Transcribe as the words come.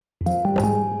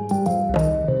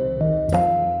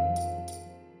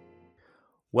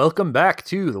Welcome back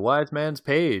to The Wise Man's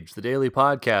Page, the daily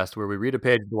podcast where we read a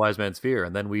page of The Wise Man's Fear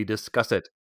and then we discuss it.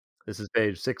 This is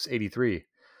page 683.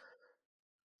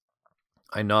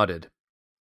 I nodded.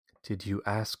 Did you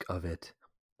ask of it?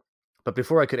 But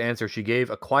before I could answer, she gave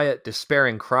a quiet,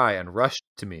 despairing cry and rushed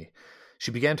to me. She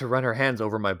began to run her hands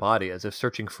over my body as if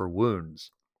searching for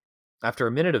wounds. After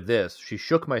a minute of this, she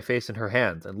shook my face in her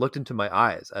hands and looked into my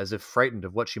eyes as if frightened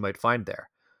of what she might find there.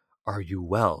 Are you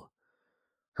well?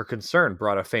 Her concern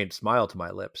brought a faint smile to my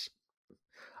lips.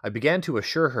 I began to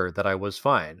assure her that I was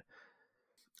fine.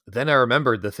 Then I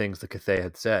remembered the things the Cathay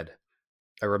had said.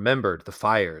 I remembered the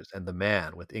fires and the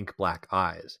man with ink-black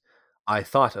eyes. I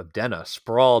thought of Denna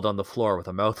sprawled on the floor with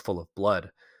a mouthful of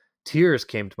blood. Tears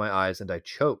came to my eyes and I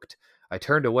choked. I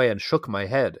turned away and shook my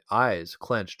head, eyes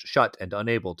clenched shut and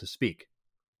unable to speak.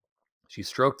 She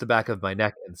stroked the back of my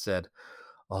neck and said,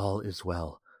 All is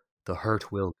well. The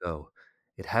hurt will go.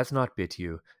 It has not bit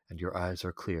you, and your eyes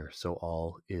are clear, so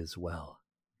all is well.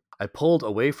 I pulled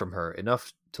away from her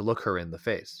enough to look her in the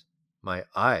face. My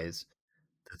eyes,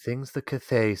 the things the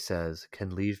Cathay says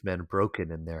can leave men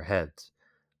broken in their heads,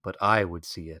 but I would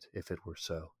see it if it were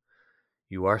so.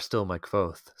 You are still my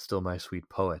Kvothe, still my sweet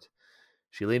poet.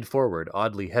 She leaned forward,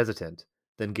 oddly hesitant,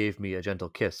 then gave me a gentle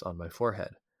kiss on my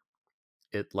forehead.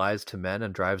 It lies to men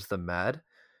and drives them mad?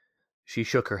 She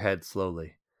shook her head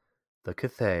slowly. The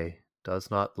Cathay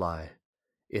does not lie.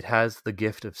 It has the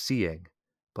gift of seeing,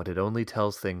 but it only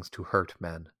tells things to hurt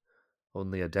men.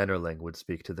 Only a Dennerling would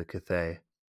speak to the Cathay.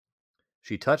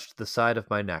 She touched the side of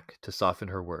my neck to soften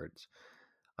her words.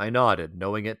 I nodded,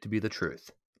 knowing it to be the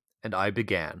truth, and I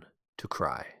began to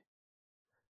cry.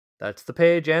 That's the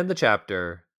page and the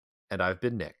chapter, and I've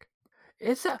been Nick.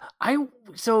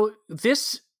 So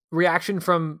this reaction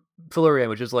from Felurian,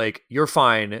 which is like, you're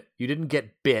fine, you didn't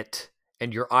get bit,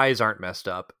 and your eyes aren't messed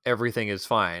up, everything is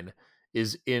fine,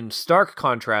 is in stark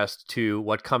contrast to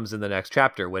what comes in the next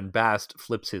chapter when Bast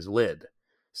flips his lid.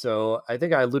 So I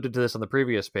think I alluded to this on the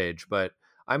previous page, but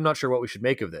I'm not sure what we should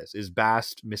make of this. Is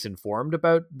Bast misinformed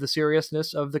about the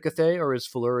seriousness of the Cathay, or is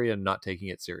Felurian not taking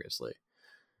it seriously?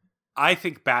 I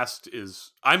think Bast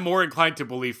is... I'm more inclined to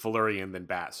believe Felurian than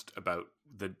Bast about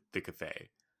the Cathay.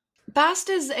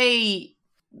 Bast is a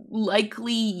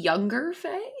likely younger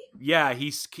Fae? Yeah,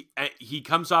 he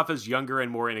comes off as younger and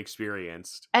more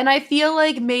inexperienced. And I feel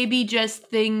like maybe just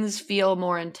things feel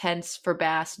more intense for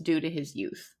Bast due to his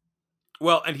youth.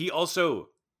 Well, and he's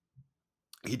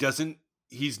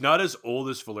not as old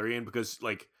as Felurian because,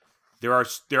 like, there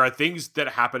are things that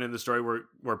happen in the story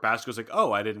where Bast goes like,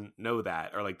 oh, I didn't know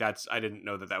that. Or like, I didn't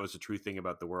know that was a true thing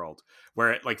about the world.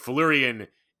 Where like Felurian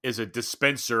is a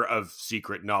dispenser of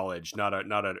secret knowledge, not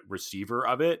a receiver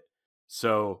of it.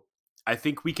 So I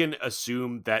think we can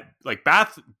assume that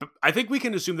I think we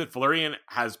can assume that Felurian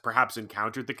has perhaps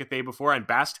encountered the Cathay before and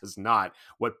Bast has not.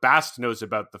 What Bast knows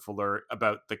about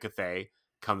the Cathay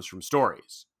comes from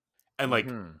stories. And like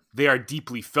they are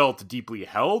deeply felt, deeply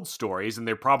held stories, and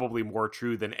they're probably more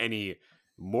true than any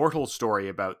mortal story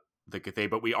about the Cathay.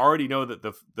 But we already know that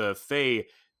the Fae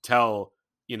tell,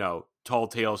 tall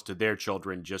tales to their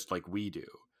children just like we do.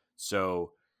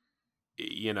 So,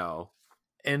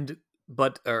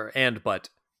 But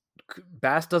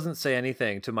Bast doesn't say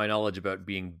anything to my knowledge about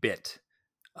being bit.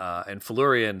 And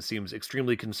Felurian seems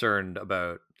extremely concerned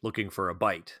about looking for a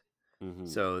bite. Mm-hmm.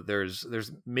 So there's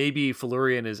maybe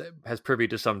Felurian has privy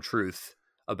to some truth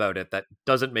about it that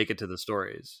doesn't make it to the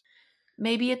stories.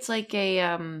 Maybe it's like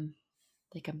a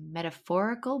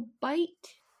metaphorical bite.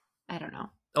 I don't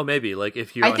know. Oh, maybe like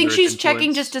if you. I think she's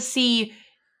checking just to see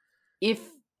if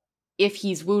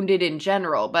he's wounded in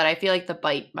general, but I feel like the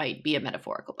bite might be a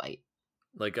metaphorical bite,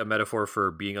 like a metaphor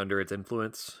for being under its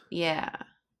influence. Yeah.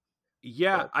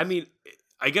 But... I mean,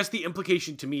 I guess the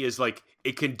implication to me is like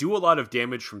it can do a lot of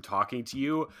damage from talking to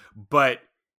you, but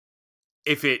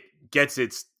if it gets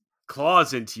its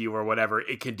claws into you or whatever,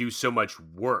 it can do so much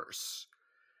worse.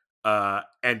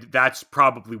 And that's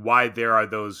probably why there are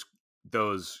those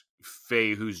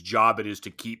Fae whose job it is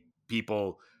to keep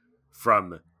people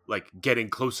from like getting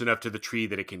close enough to the tree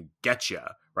that it can get you,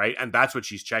 right? And that's what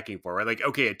she's checking for, right? Like,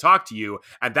 okay, it talked to you,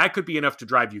 and that could be enough to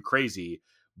drive you crazy,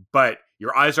 but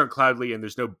your eyes aren't cloudly and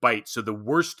there's no bite. So the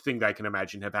worst thing that I can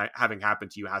imagine having happened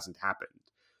to you hasn't happened.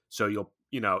 So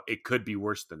it could be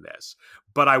worse than this.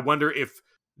 But I wonder if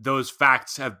those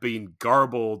facts have been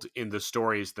garbled in the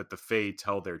stories that the Fae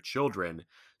tell their children.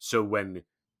 So when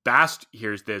Bast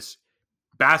hears this,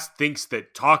 Bast thinks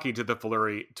that talking to the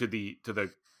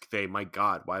Cathay, my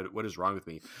God, what is wrong with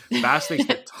me? Bast thinks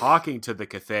that talking to the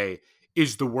Cathay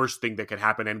is the worst thing that could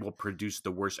happen and will produce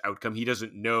the worst outcome. He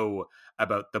doesn't know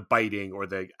about the biting or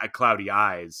the cloudy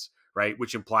eyes, right?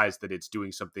 Which implies that it's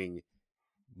doing something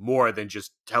more than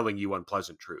just telling you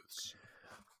unpleasant truths.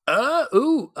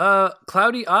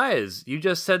 Cloudy eyes. You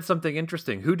just said something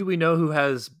interesting. Who do we know who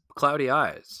has cloudy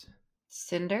eyes?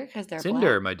 Cinder, because they're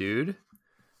Cinder, black. my dude.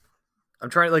 I'm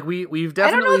trying, like, we've I don't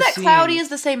definitely know that seen... cloudy is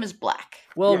the same as black.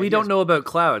 Well, Yeah, we he don't has- know about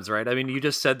clouds, right? I mean, you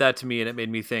just said that to me and it made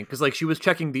me think, because, like, she was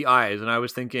checking the eyes and I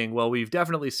was thinking, well, we've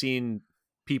definitely seen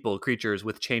creatures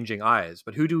with changing eyes,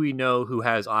 but who do we know who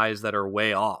has eyes that are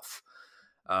way off?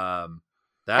 That's,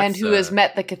 And who has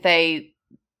met the Cathay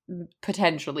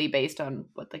potentially based on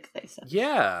what the Cathay said.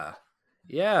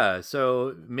 Yeah,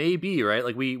 so maybe, right?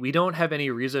 Like, we don't have any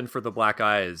reason for the black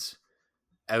eyes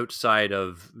outside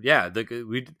of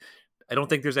I don't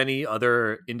think there's any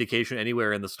other indication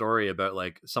anywhere in the story about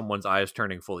like someone's eyes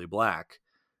turning fully black,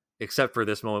 except for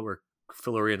this moment where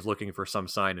Felurian's looking for some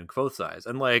sign in Quoth's eyes,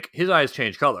 and like his eyes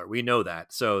change color. We know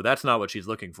that, so that's not what she's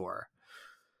looking for.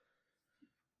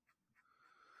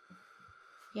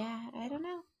 Yeah, I don't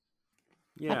know.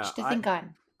 Yeah, Much to think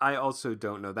on. I also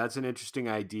don't know. That's an interesting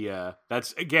idea.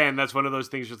 That's one of those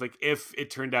things. Just like if it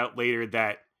turned out later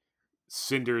that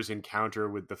Cinder's encounter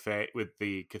with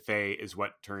the Cathay is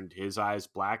what turned his eyes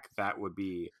black, that would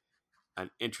be an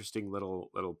interesting little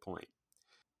point.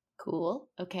 Cool.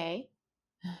 Okay.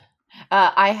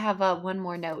 I have one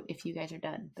more note if you guys are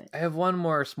done. But I have one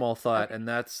more small thought, and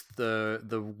that's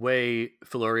the way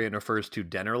Felurian refers to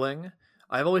Dennerling.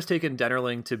 I've always taken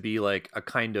Dennerling to be like a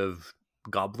kind of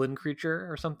goblin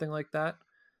creature or something like that.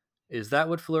 Is that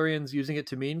what Felurian's using it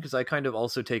to mean? Because I kind of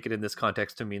also take it in this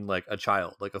context to mean like a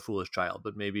child, like a foolish child,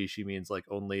 but maybe she means like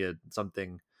only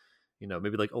something,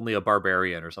 maybe like only a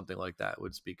barbarian or something like that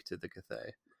would speak to the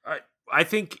Cathay. I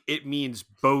think it means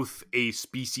both a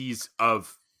species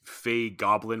of fey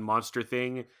goblin monster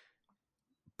thing,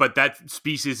 but that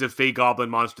species of fey goblin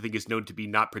monster thing is known to be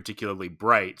not particularly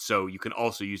bright, so you can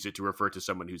also use it to refer to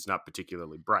someone who's not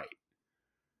particularly bright.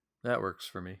 That works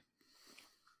for me.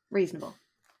 Reasonable.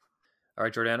 All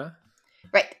right, Jordana?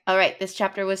 Right. All right. This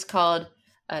chapter was called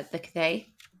The Cathay.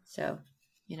 So,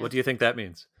 What do you think that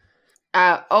means?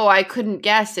 I couldn't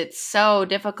guess. It's so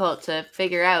difficult to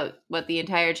figure out what the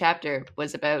entire chapter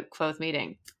was about Quoth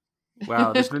meeting.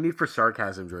 Wow, there's no need for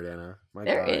sarcasm, Jordana.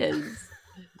 There is.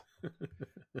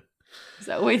 There's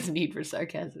always a need for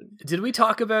sarcasm. Did we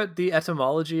talk about the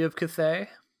etymology of Cathay?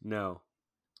 No.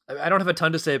 I don't have a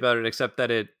ton to say about it, except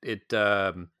that it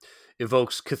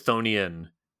evokes Chthonian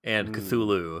and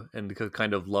Cthulhu and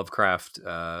kind of Lovecraft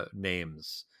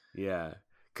names. Yeah.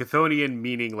 Chthonian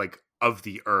meaning like of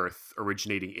the earth,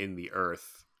 originating in the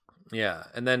earth. Yeah,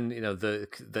 and then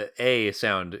the A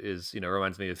sound is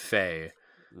reminds me of Fae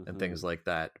and things like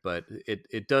that. But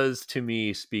it does to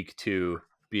me speak to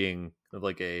being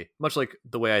like much like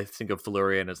the way I think of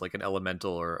Felurian as like an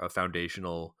elemental or a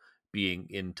foundational being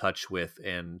in touch with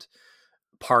and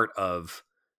part of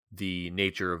the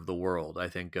nature of the world. I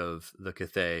think of the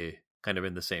Cathay kind of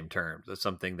in the same terms as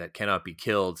something that cannot be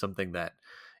killed, something that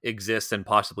exists and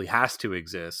possibly has to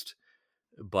exist,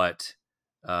 but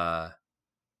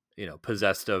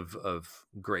possessed of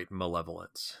great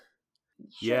malevolence.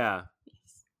 Yeah.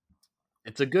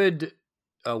 It's a good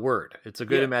word. It's a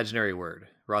good imaginary word.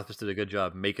 Rothfuss did a good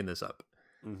job making this up.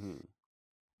 Mm-hmm.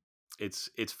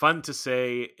 It's fun to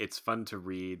say. It's fun to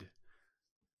read.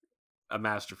 A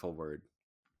masterful word.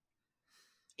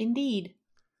 Indeed.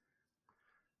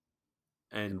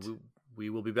 And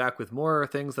we will be back with more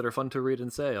things that are fun to read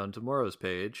and say on tomorrow's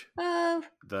page. Of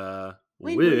the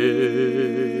wind.